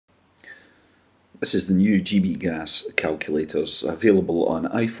This is the new GB gas calculators available on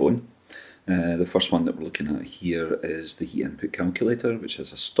iPhone. The first one that we're looking at here is the heat input calculator, which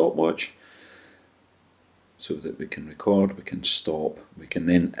has a stopwatch so that we can record, we can stop, we can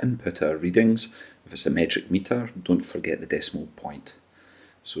then input our readings. If it's a metric meter, don't forget the decimal point.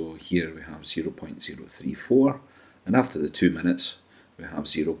 So here we have 0.034, and after the 2 minutes we have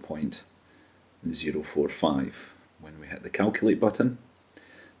 0.045. When we hit the calculate button,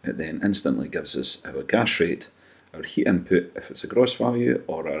 it then instantly gives us our gas rate, our heat input if it's a gross value,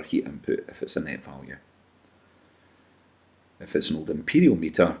 or our heat input if it's a net value. If it's an old imperial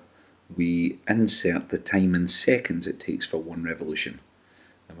meter, we insert the time in seconds it takes for one revolution.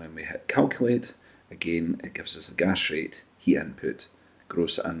 And when we hit calculate, again it gives us the gas rate, heat input,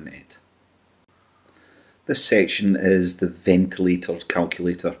 gross and net. This section is the ventilator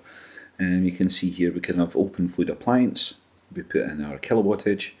calculator. You can see here we can have open fluid appliance, we put in our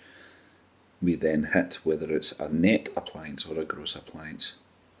kilowattage, we then hit whether it's a net appliance or a gross appliance.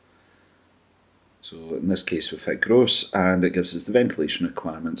 So in this case we've hit gross, and it gives us the ventilation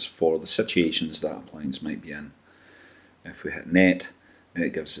requirements for the situations that appliance might be in. If we hit net,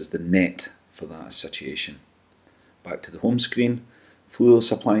 it gives us the net for that situation. Back to the home screen,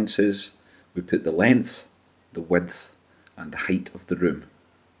 fluidless appliances, we put the length, the width and the height of the room.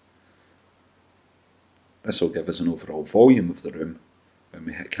 This will give us an overall volume of the room when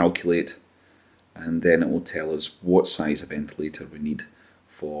we hit calculate, and then it will tell us what size of ventilator we need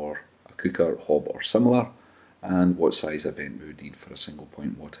for a cooker, hob or similar, and what size of vent we would need for a single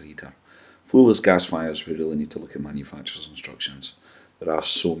point water heater. Fluidless gas fires, we really need to look at manufacturer's instructions. There are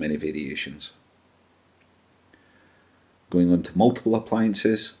so many variations. Going on to multiple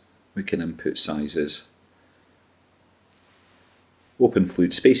appliances, we can input sizes. Open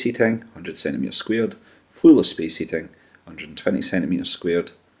fluid space heating, 100 centimeters squared. Fluidless space heating, 120 centimeters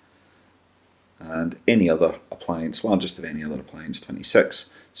squared. And any other appliance, largest of any other appliance, 26.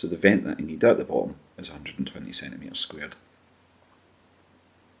 So the vent that you need at the bottom is 120 centimeters squared.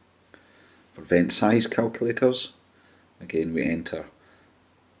 For vent size calculators, again we enter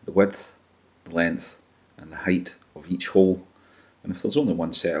the width, the length and the height of each hole. And if there's only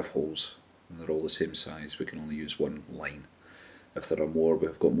one set of holes and they're all the same size, we can only use one line. If there are more,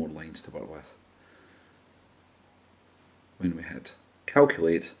 we've got more lines to work with. When we hit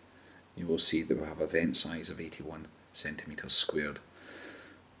calculate, you will see that we have a vent size of 81 centimeters squared.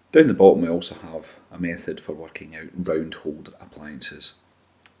 Down the bottom we also have a method for working out round holed appliances.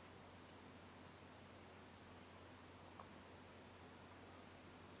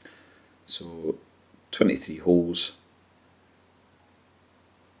 So 23 holes.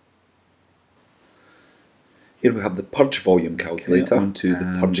 Here we have the Purge volume calculator. Onto the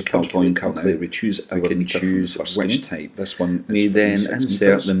Purge volume calculator, we choose our meter which type. This one we then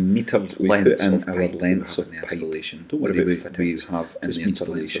insert the meter lengths of our lengths of installation. Don't worry about we have in the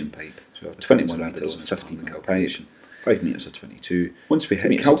installation pipe. So we have 21 metres and 15 mil pipe, 5 metres of 22. Once we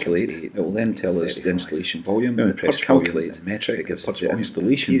hit calculate, it will then tell us the installation volume. When we press calculate, it gives us the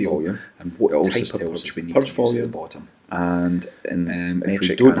installation volume and what type of purge we need to use at the bottom. And if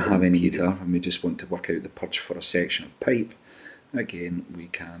we don't have any heater and we just want to work out the purge for a section of pipe, again we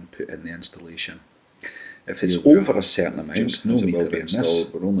can put in the installation. If it's over a certain amount, no meter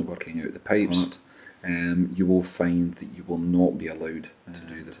installed, we're only working out the pipes, you will find that you will not be allowed to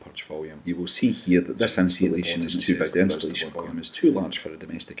do the purge volume. You will see here that this installation is too big, the installation volume is too large for a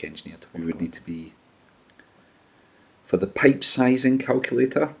domestic engineer to work on. We would need to be, for the pipe sizing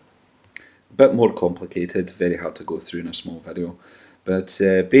calculator, a bit more complicated, very hard to go through in a small video, but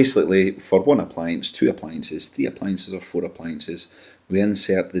basically for one appliance, two appliances, three appliances or four appliances, we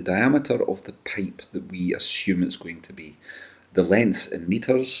insert the diameter of the pipe that we assume it's going to be, the length in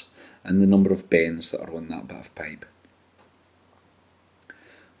metres and the number of bends that are on that bit of pipe.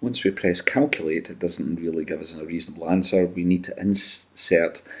 Once we press calculate, it doesn't really give us a reasonable answer. We need to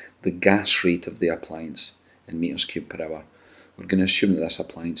insert the gas rate of the appliance in meters cubed per hour. We're going to assume that this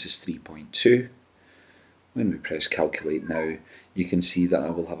appliance is 3.2. When we press calculate now, you can see that I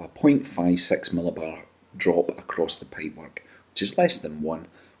will have a 0.56 millibar drop across the pipework, which is less than 1,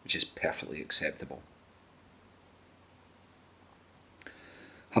 which is perfectly acceptable.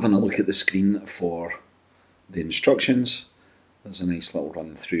 Having a look at the screen for the instructions, there's a nice little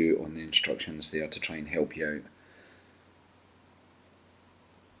run through on the instructions there to try and help you out.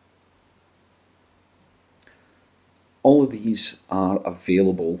 All of these are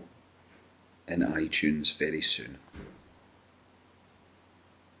available in iTunes very soon.